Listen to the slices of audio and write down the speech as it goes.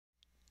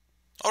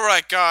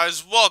Alright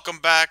guys, welcome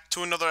back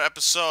to another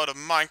episode of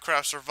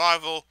Minecraft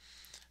Survival.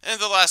 In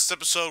the last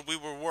episode we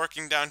were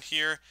working down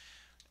here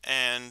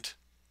and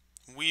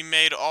we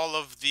made all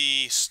of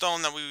the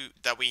stone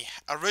that we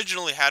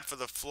originally had for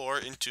the floor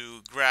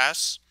into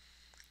grass.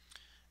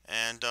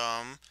 And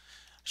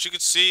as you can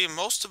see,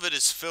 most of it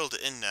is filled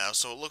in now,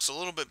 so it looks a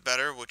little bit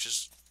better, which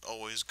is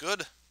always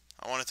good.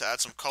 I wanted to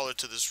add some color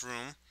to this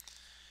room.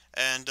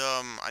 And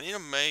I need to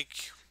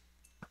make,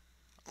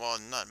 well,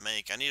 not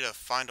make, I need to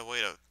find a way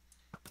to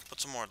put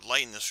some more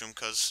light in this room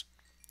because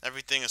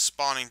everything is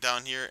spawning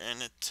down here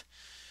and it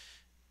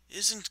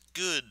isn't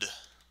good.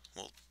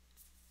 Well,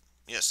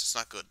 yes, it's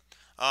not good.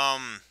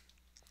 Um,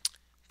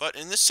 but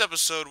in this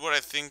episode, what I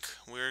think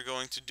we're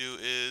going to do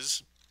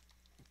is,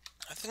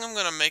 I think I'm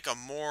gonna make a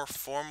more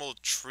formal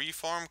tree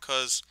farm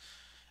because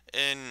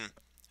in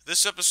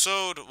this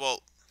episode,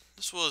 well,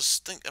 this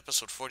was I think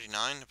episode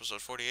 49,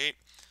 episode 48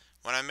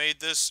 when I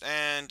made this,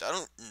 and I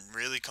don't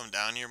really come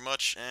down here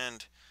much,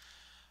 and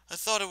I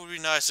thought it would be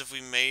nice if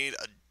we made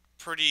a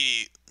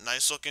pretty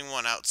nice looking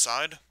one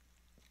outside.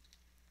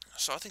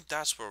 So I think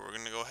that's what we're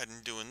going to go ahead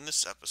and do in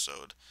this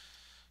episode.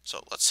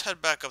 So let's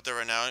head back up there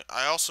right now.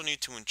 I also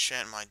need to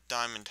enchant my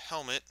diamond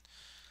helmet.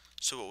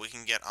 So what we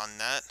can get on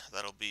that.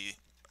 That'll be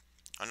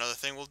another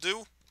thing we'll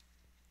do.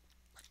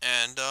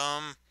 And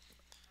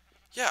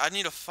yeah, I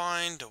need to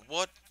find the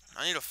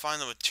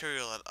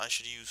material that I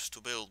should use to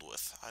build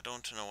with. I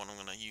don't know what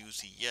I'm going to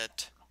use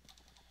yet.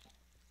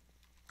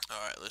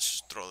 Alright, let's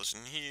just throw this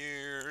in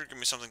here. Give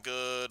me something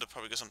good. I'll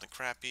probably get something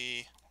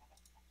crappy.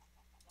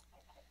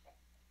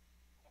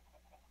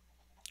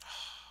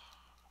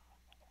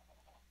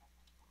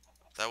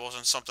 That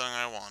wasn't something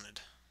I wanted.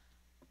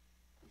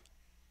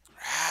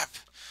 Crap.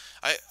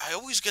 I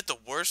always get the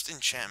worst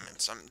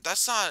enchantments.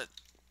 That's not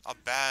a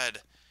bad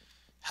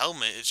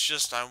helmet. It's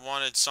just I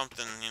wanted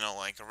something,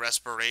 like a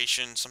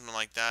respiration, something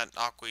like that.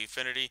 Aqua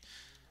Affinity.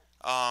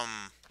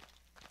 Um,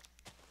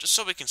 just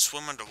so we can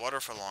swim underwater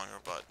for longer.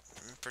 But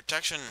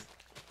protection,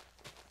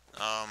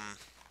 um,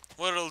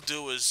 what it'll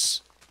do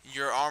is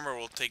your armor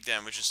will take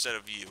damage instead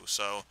of you.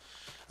 So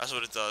that's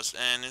what it does.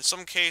 And in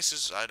some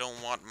cases, I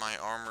don't want my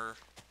armor.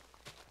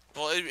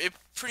 Well, it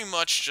pretty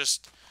much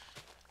just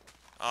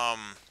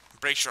um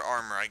breaks your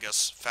armor, I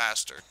guess,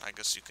 faster. I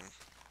guess you can.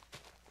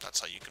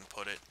 That's how you can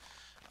put it.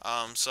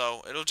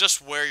 So it'll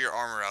just wear your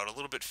armor out a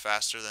little bit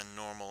faster than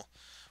normal,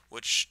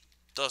 which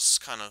does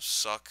kind of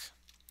suck.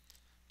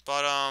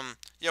 But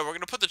yeah, we're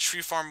gonna put the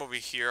tree farm over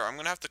here. I'm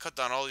gonna have to cut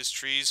down all these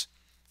trees,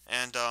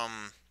 and yeah,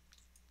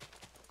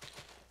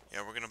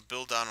 we're gonna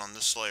build down on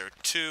this layer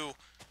too.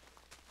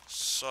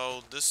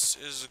 So this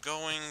is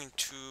going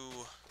to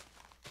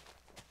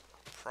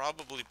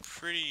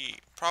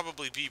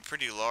probably be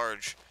pretty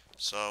large.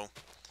 So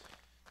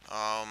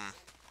um,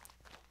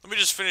 let me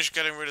just finish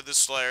getting rid of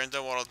this layer, and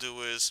then what I'll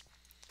do is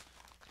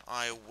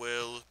I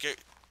will get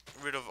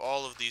rid of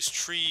all of these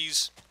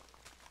trees,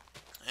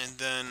 and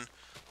then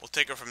we'll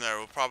take it from there.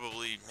 We'll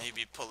probably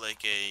maybe put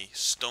like a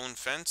stone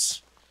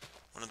fence,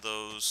 one of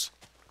those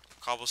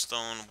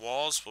cobblestone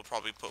walls. We'll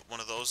probably put one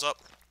of those up,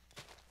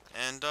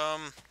 and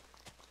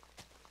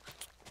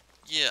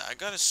yeah, I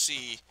gotta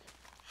see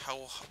how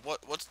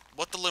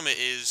what the limit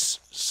is,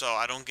 so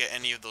I don't get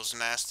any of those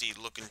nasty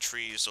looking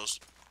trees, those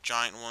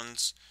giant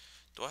ones.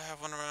 Do I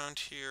have one around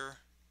here?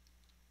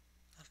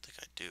 I don't think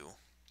I do.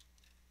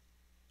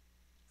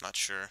 Not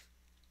sure.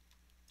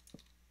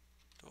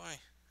 Do I?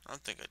 I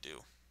don't think I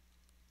do.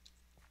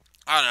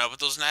 I don't know, but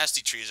those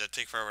nasty trees that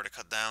take forever to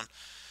cut down.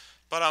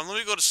 But let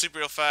me go to sleep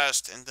real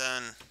fast, and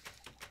then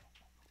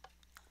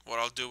what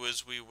I'll do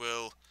is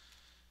well,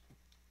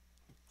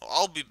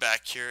 I'll be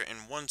back here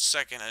in 1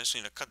 second. I just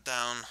need to cut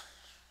down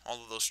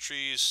all of those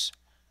trees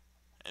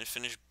and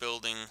finish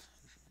building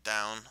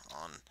down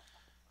on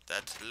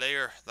that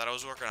layer that I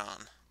was working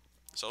on.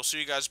 So I'll see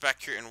you guys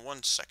back here in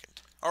 1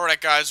 second.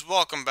 Alright guys,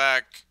 welcome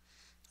back.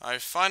 I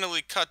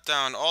finally cut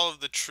down all of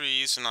the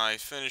trees and I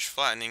finished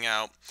flattening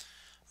out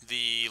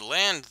the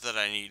land that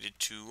I needed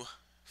to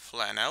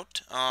flatten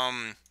out.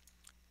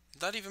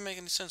 Did that even make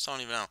any sense? I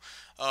don't even know.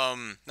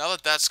 Now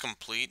that that's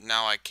complete,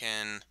 now I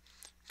can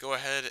go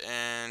ahead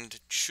and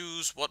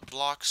choose what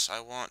blocks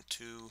I want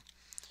to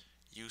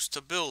use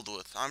to build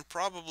with. I'm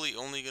probably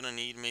only gonna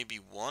need maybe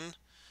one.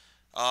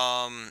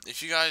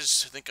 If you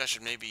guys think I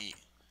should maybe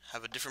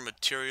have a different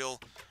material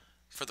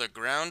for the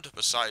ground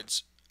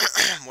besides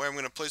where I'm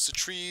gonna place the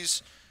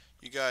trees,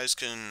 you guys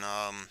can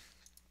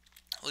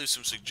leave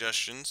some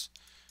suggestions.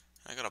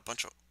 I got a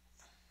bunch of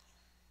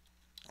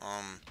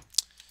um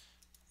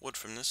wood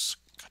from this.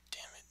 God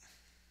damn it.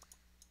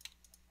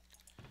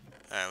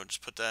 Alright, we'll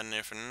just put that in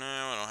there for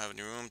now. I don't have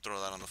any room.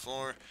 Throw that on the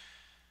floor.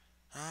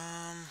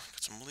 Got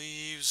some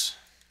leaves.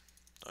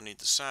 Don't need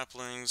the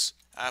saplings.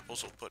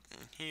 Apples we'll put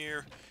in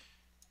here.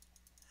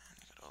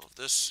 Got all of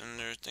this in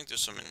there. I think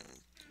there's some in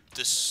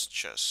this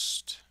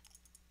chest.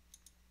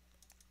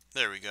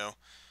 There we go.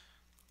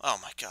 Oh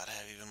my god, I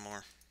have even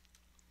more.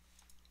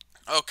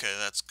 Okay,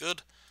 that's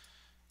good.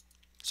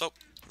 So,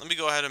 let me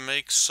go ahead and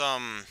make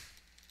some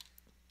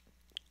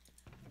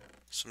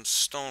some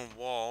stone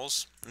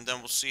walls, and then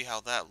we'll see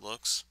how that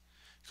looks.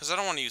 Because I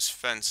don't want to use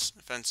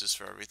fences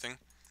for everything.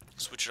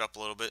 Switch it up a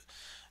little bit.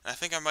 And I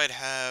think I might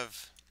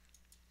have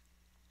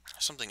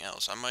something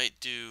else. I might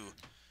do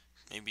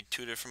maybe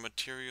 2 different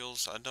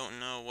materials. I don't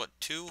know what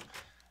two.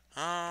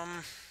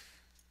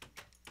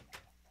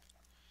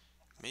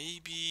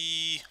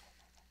 Maybe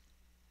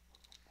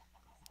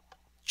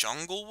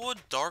jungle wood,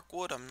 dark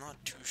wood. I'm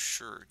not too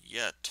sure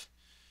yet.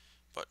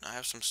 But I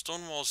have some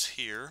stone walls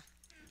here.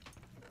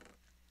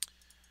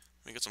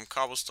 Let me get some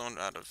cobblestone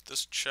out of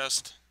this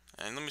chest.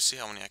 And let me see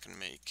how many I can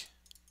make.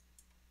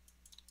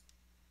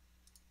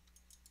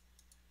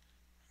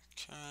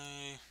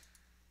 Okay.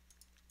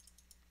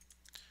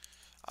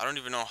 I don't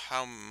even know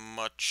how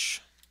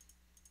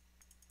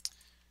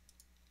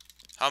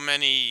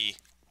many,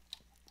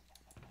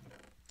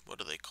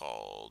 what are they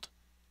called?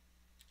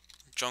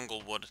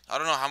 Jungle wood. I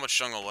don't know how much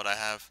jungle wood I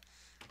have.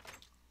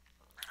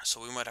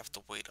 So we might have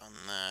to wait on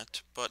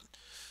that. But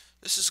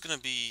this is going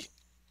to be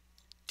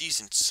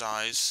decent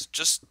size.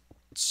 Just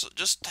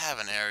to have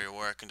an area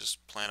where I can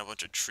just plant a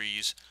bunch of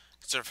trees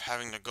instead of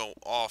having to go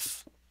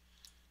off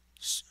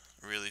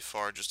really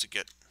far just to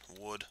get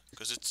wood,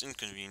 because it's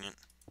inconvenient.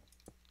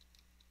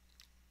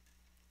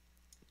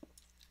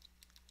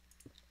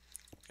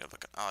 You have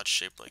like an odd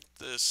shape like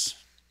this.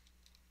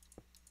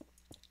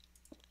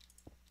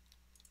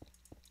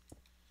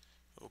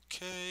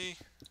 Okay,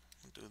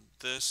 we'll do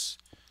this.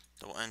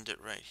 Then we'll end it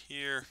right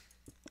here.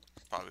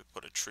 Probably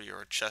put a tree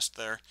or a chest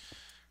there.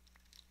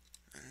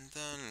 And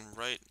then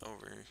right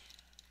over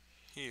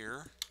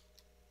here,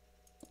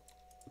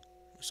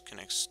 this can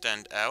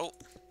extend out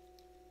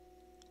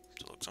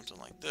to look something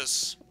like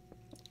this.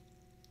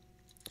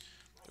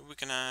 Maybe we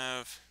can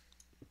have...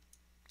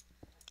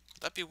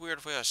 Would that be weird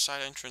if we had a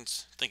side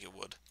entrance? I think it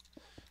would.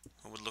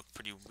 It would look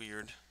pretty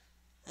weird.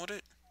 Would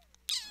it?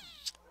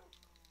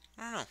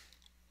 I don't know.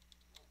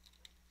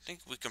 I think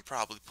we can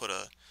probably put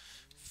a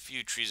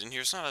few trees in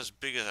here. It's not as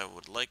big as I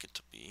would like it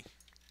to be.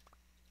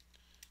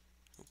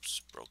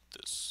 Oops, broke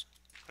this.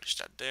 Place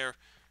that there.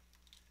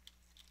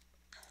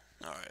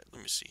 Alright,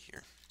 let me see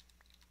here.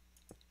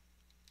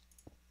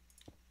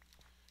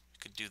 We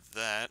could do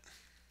that.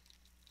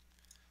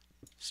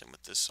 Same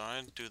with this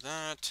side. Do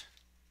that.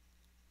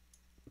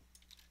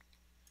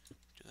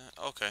 Do that.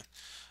 Okay.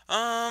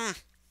 I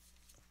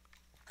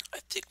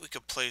think we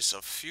could place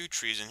a few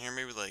trees in here.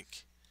 Maybe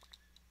like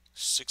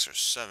 6 or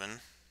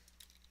 7.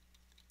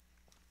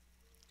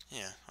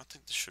 Yeah, I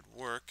think this should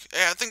work.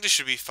 Yeah, I think this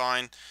should be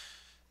fine.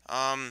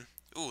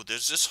 Ooh,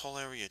 there's this whole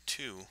area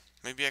too.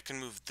 Maybe I can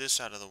move this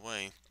out of the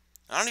way.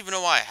 I don't even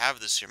know why I have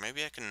this here.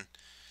 Maybe I can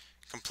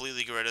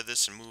completely get rid of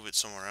this and move it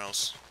somewhere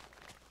else.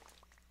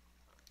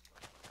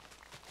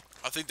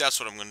 I think that's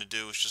what I'm going to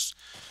do, is just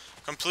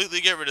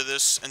completely get rid of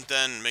this and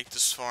then make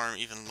this farm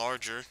even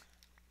larger.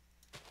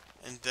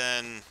 And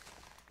then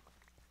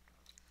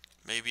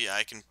maybe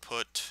I can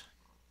put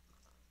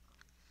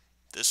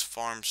this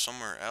farm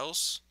somewhere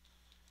else.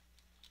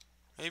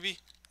 Maybe?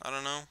 I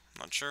don't know.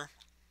 Not sure.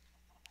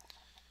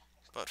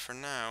 But for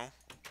now,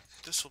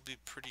 this will be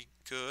pretty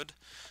good.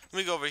 Let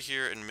me go over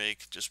here and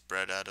make just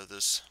bread out of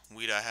this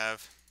wheat I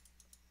have.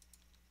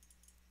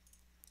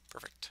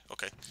 Perfect.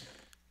 Okay.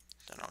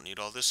 Then I'll need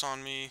all this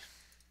on me.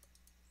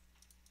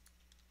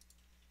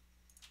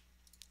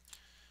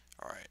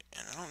 Alright,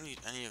 and I don't need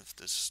any of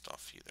this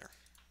stuff either.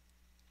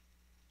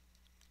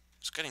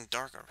 It's getting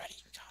dark already.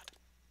 God.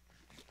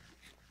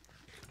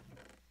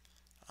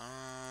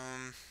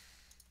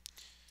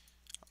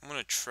 I'm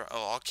gonna try...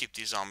 Oh, I'll keep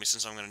these on me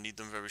since I'm gonna need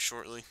them very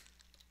shortly.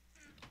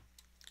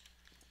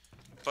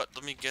 But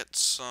let me get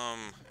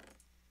some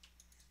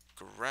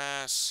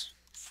grass.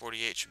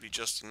 48 should be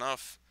just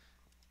enough.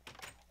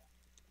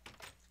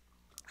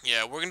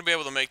 Yeah, we're gonna be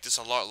able to make this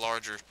a lot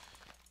larger,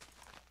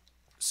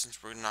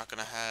 since we're not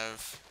gonna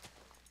have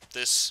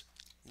this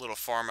little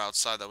farm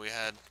outside that we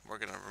had. We're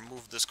gonna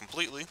remove this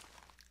completely.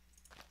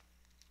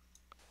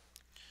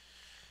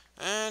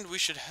 And we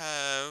should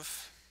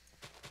have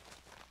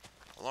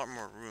a lot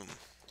more room,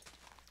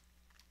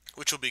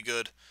 which will be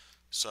good.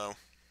 So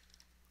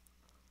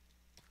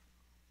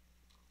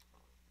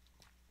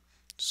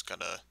just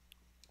gotta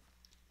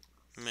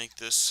make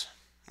this,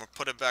 or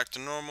put it back to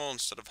normal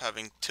instead of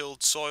having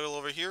tilled soil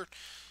over here.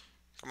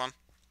 Come on.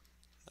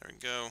 There we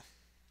go.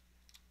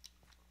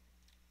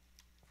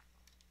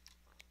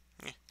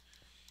 Me,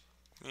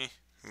 me,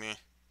 me,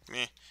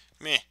 me,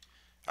 me.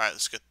 Alright,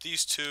 let's get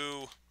these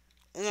two.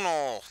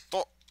 Uno,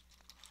 dos,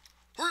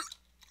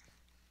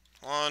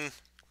 1,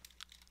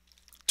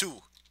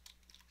 2,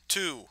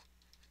 2,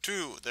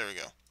 2. There we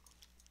go.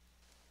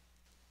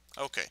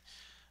 Okay.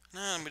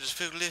 Now let me just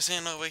fill this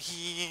in over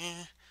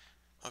here.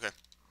 Okay.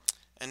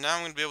 And now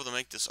I'm gonna be able to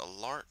make this a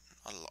lot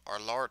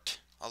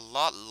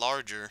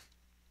larger.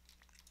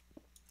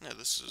 Yeah,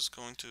 this is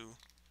going to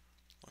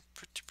look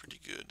pretty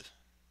good.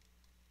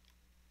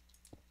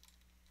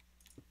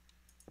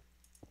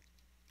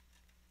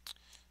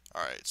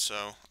 Alright, so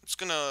I'm just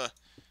gonna...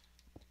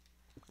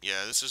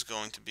 Yeah, this is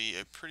going to be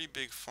a pretty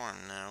big farm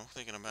now,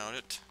 thinking about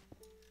it.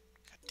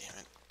 God damn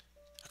it.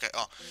 Okay.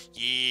 Oh,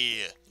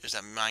 yeah. There's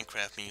that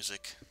Minecraft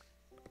music.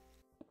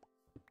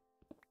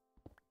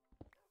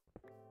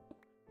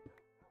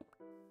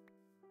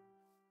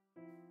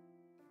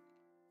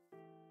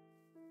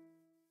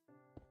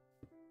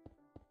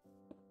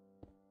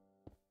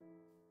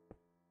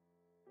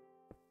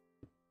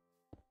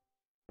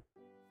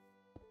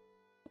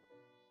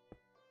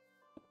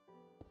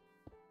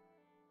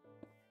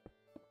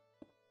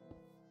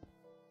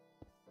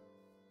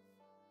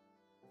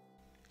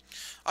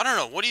 I don't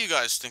know. What do you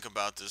guys think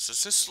about this?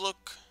 Does this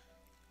look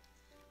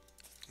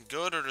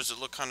good or does it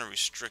look kind of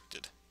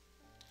restricted?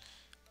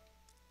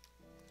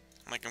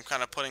 Like I'm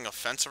kind of putting a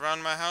fence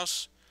around my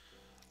house?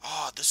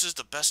 Oh, this is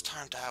the best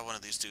time to have one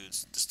of these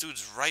dudes. This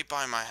dude's right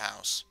by my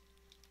house.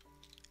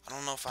 I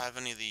don't know if I have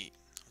any of the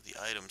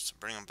items to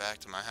bring him back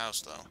to my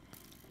house, though.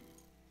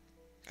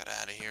 Get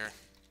out of here.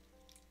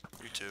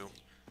 You two.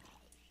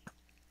 Oh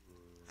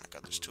my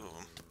god, there's two of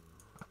them.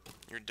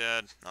 You're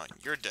dead. No,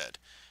 you're dead.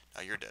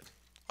 No, you're dead.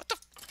 What the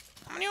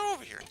How many are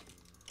over here?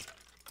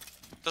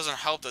 Doesn't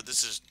help that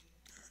this is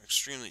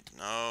extremely...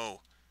 No.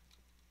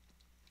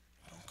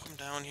 Don't come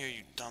down here,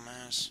 you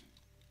dumbass.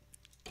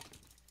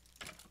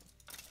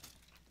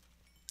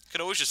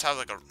 Could always just have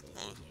like a...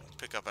 Oh,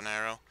 pick up an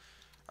arrow.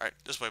 Alright,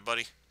 this way,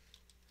 buddy.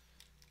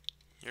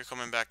 You're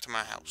coming back to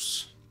my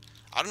house.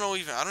 I don't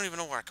even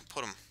know where I can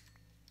put him.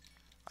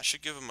 I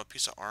should give him a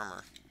piece of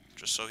armor.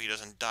 Just so he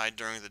doesn't die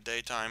during the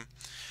daytime.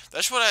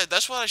 That's what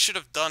I should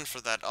have done for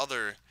that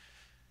other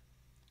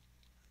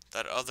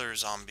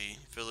zombie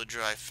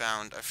villager I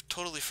found. I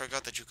totally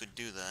forgot that you could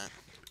do that.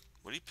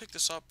 Would he pick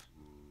this up?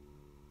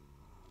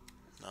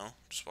 No,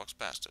 just walks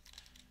past it.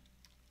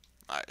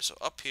 Alright, so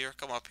up here,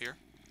 come up here.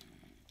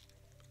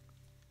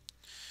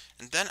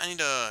 And then I need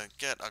to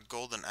get a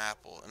golden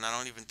apple, and I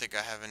don't even think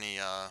I have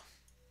any, I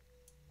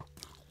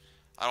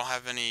don't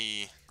have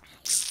any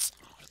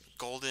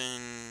golden,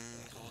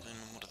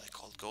 what are they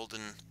called? Golden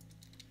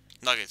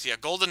nuggets. Yeah,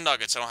 golden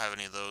nuggets. I don't have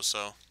any of those,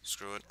 so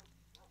screw it.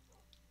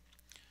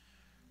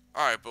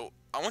 Alright, but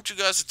I want you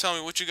guys to tell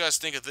me what you guys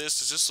think of this.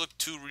 Does this look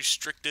too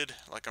restricted?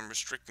 Like I'm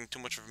restricting too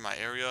much of my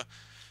area?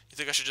 You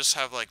think I should just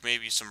have, like,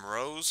 maybe some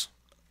rows?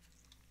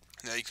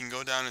 Now you can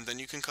go down and then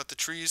you can cut the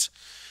trees?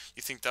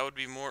 You think that would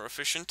be more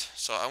efficient?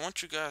 So I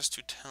want you guys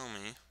to tell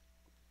me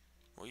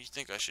what you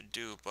think I should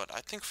do, but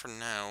I think for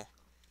now,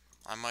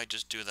 I might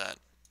just do that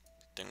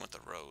thing with the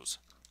rows.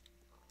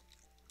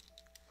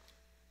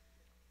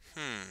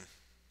 I'm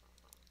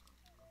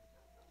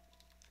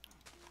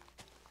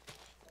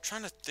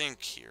trying to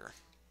think here.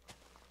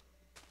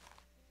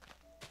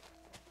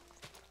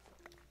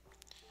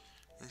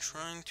 I'm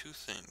trying to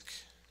think.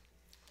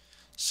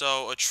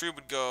 So a tree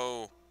would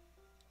go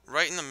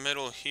right in the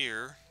middle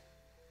here.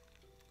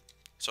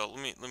 So let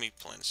me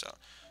plan this out.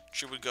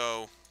 Tree would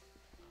go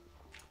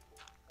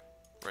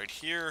right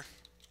here.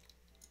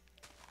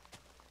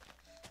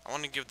 I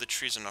want to give the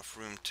trees enough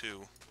room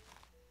too.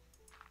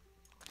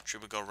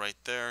 Tree would go right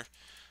there.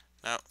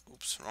 Now,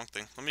 oops, wrong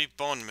thing. Let me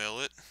bone meal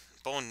it.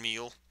 Bone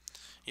meal.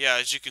 Yeah,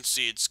 as you can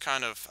see, it's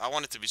kind of... I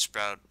want it to be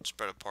spread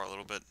apart a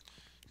little bit.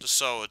 Just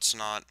so it's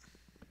not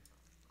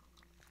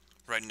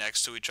right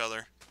next to each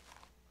other.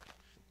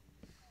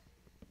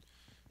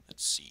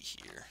 Let's see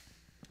here.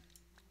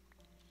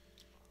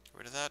 Get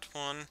rid of that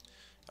one.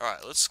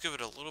 Alright, let's give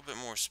it a little bit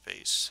more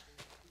space.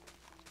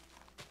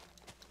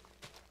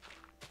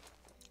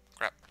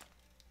 Crap.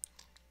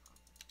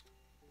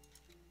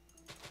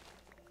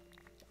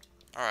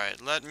 Alright,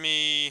 let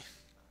me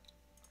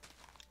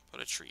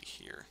put a tree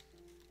here.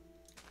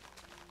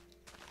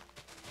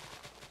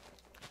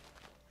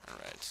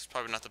 Alright, it's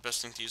probably not the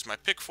best thing to use my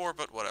pick for,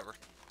 but whatever.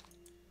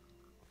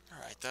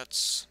 Alright,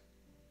 that's...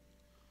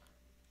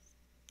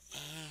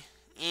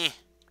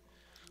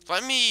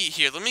 Let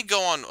me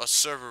go on a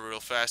server real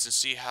fast and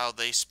see how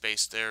they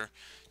space their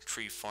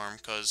tree farm,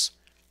 because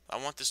I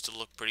want this to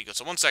look pretty good.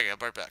 So 1 second, I'll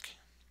be right back.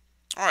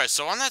 Alright,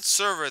 so on that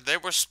server, they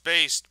were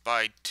spaced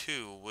by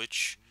 2,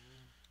 which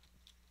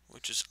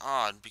is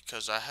odd,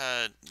 because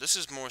this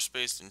is more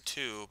spaced than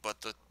 2,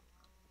 but the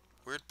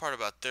weird part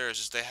about theirs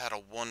is they had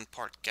a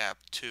 1-part gap,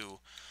 too.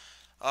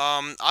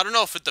 I don't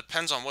know if it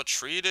depends on what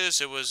tree it is.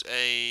 It was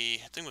I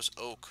think it was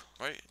oak,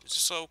 right? Is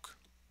this oak?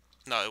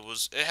 No,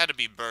 it had to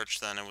be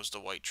birch then. It was the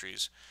white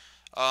trees.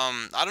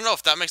 I don't know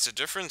if that makes a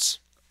difference.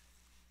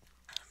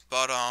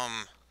 But,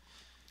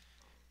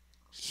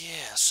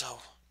 yeah, so,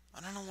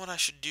 I don't know what I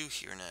should do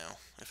here now.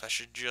 If I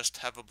should just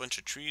have a bunch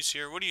of trees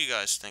here. What do you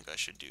guys think I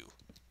should do?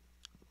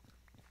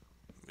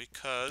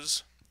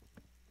 Because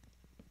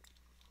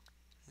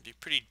it'd be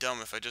pretty dumb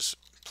if I just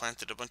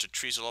planted a bunch of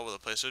trees all over the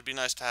place. It would be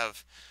nice to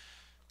have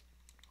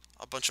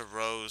a bunch of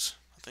rows.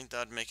 I think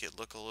that'd make it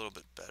look a little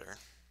bit better.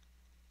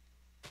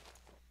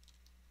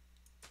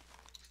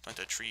 Plant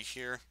a tree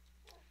here.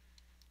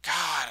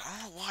 God, I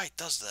don't know why it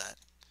does that.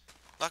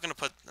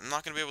 I'm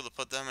not gonna be able to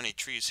put that many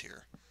trees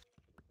here.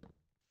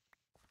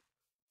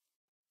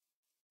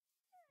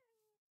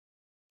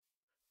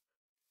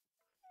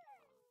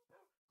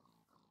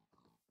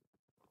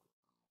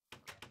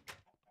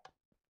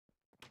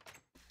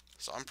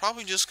 So I'm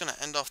probably just gonna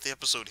end off the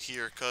episode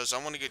here, because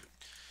I want to get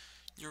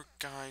your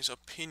guys'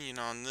 opinion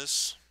on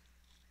this.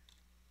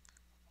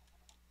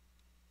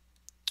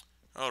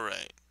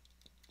 Alright.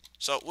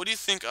 So, what do you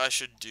think I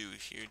should do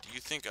here? Do you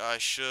think I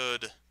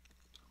should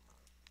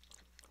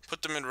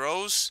put them in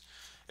rows?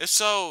 If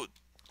so,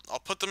 I'll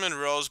put them in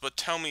rows, but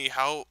tell me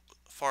how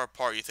far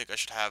apart you think I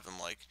should have them,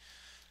 like,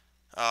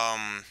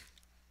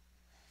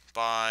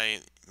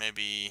 by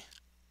maybe,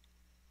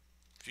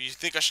 do you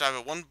think I should have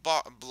it one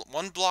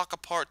block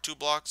apart, 2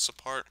 blocks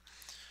apart,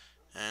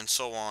 and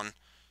so on.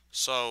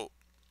 So,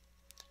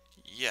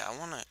 yeah,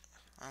 I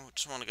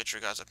just wanna get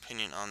your guys'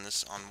 opinion on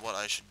this, on what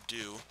I should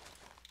do,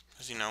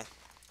 because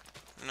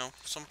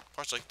some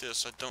parts like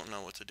this I don't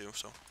know what to do.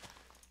 So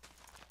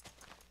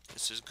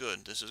this is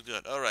good. This is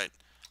good. All right.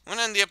 I'm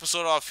gonna end the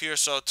episode off here.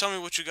 So tell me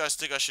what you guys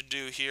think I should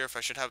do here. If I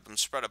should have them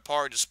spread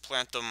apart, just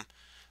plant them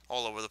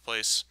all over the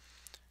place.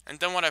 And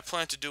then what I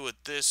plan to do with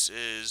this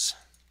is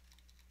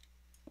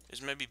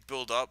maybe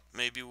build up,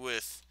 maybe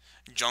with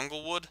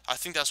jungle wood. I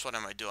think that's what I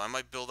might do. I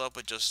might build up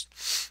with just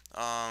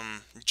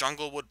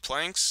jungle wood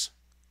planks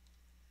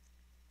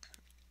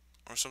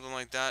or something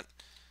like that,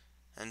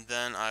 and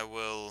then I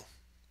will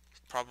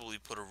probably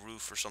put a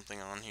roof or something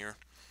on here.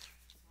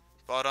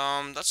 But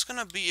that's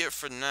gonna be it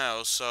for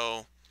now.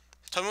 So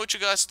tell me what you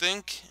guys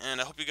think, and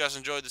I hope you guys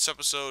enjoyed this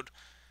episode.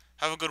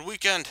 Have a good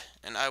weekend,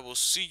 and I will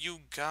see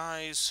you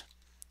guys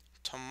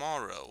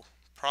tomorrow.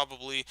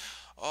 Probably.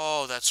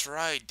 Oh, that's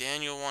right.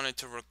 Daniel wanted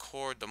to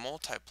record the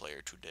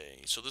multiplayer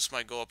today, so this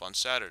might go up on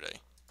Saturday.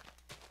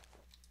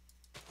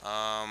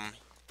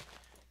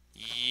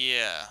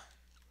 Yeah.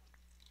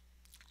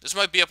 This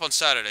might be up on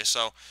Saturday,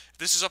 so if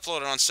this is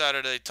uploaded on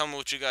Saturday, tell me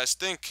what you guys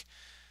think.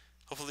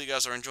 Hopefully you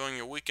guys are enjoying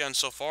your weekend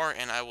so far,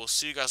 and I will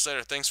see you guys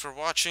later. Thanks for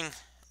watching,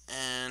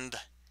 and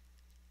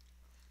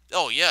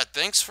oh yeah,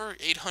 thanks for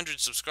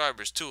 800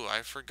 subscribers too.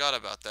 I forgot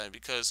about that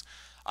because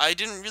I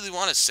didn't really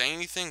want to say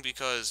anything,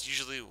 because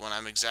usually when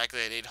I'm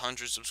exactly at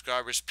 800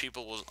 subscribers,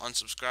 people will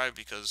unsubscribe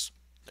because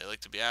they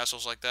like to be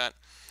assholes like that.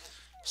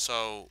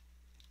 So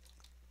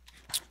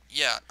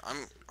yeah,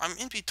 I'm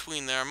in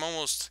between there. I'm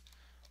almost,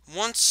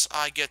 once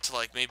I get to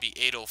like maybe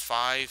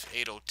 805,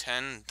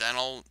 8010, then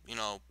I'll,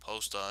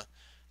 post a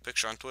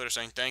picture on Twitter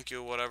saying thank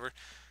you or whatever.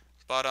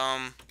 But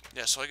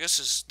yeah, so I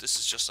guess this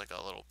is just like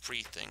a little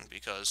pre-thing,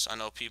 because I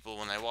know people,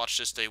 when they watch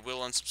this, they will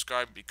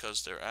unsubscribe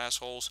because they're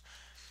assholes.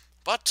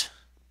 But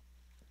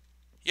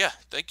yeah,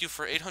 thank you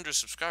for 800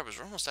 subscribers.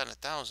 We're almost at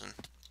 1,000,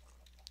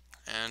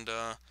 and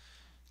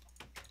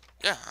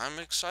yeah, I'm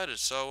excited.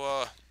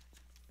 So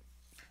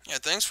yeah,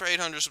 thanks for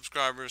 800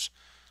 subscribers.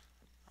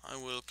 I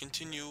will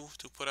continue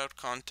to put out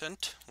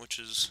content, which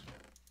is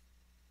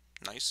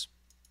nice.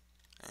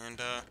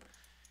 And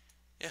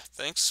yeah,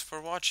 thanks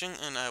for watching,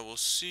 and I will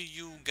see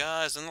you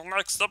guys in the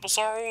next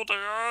episode.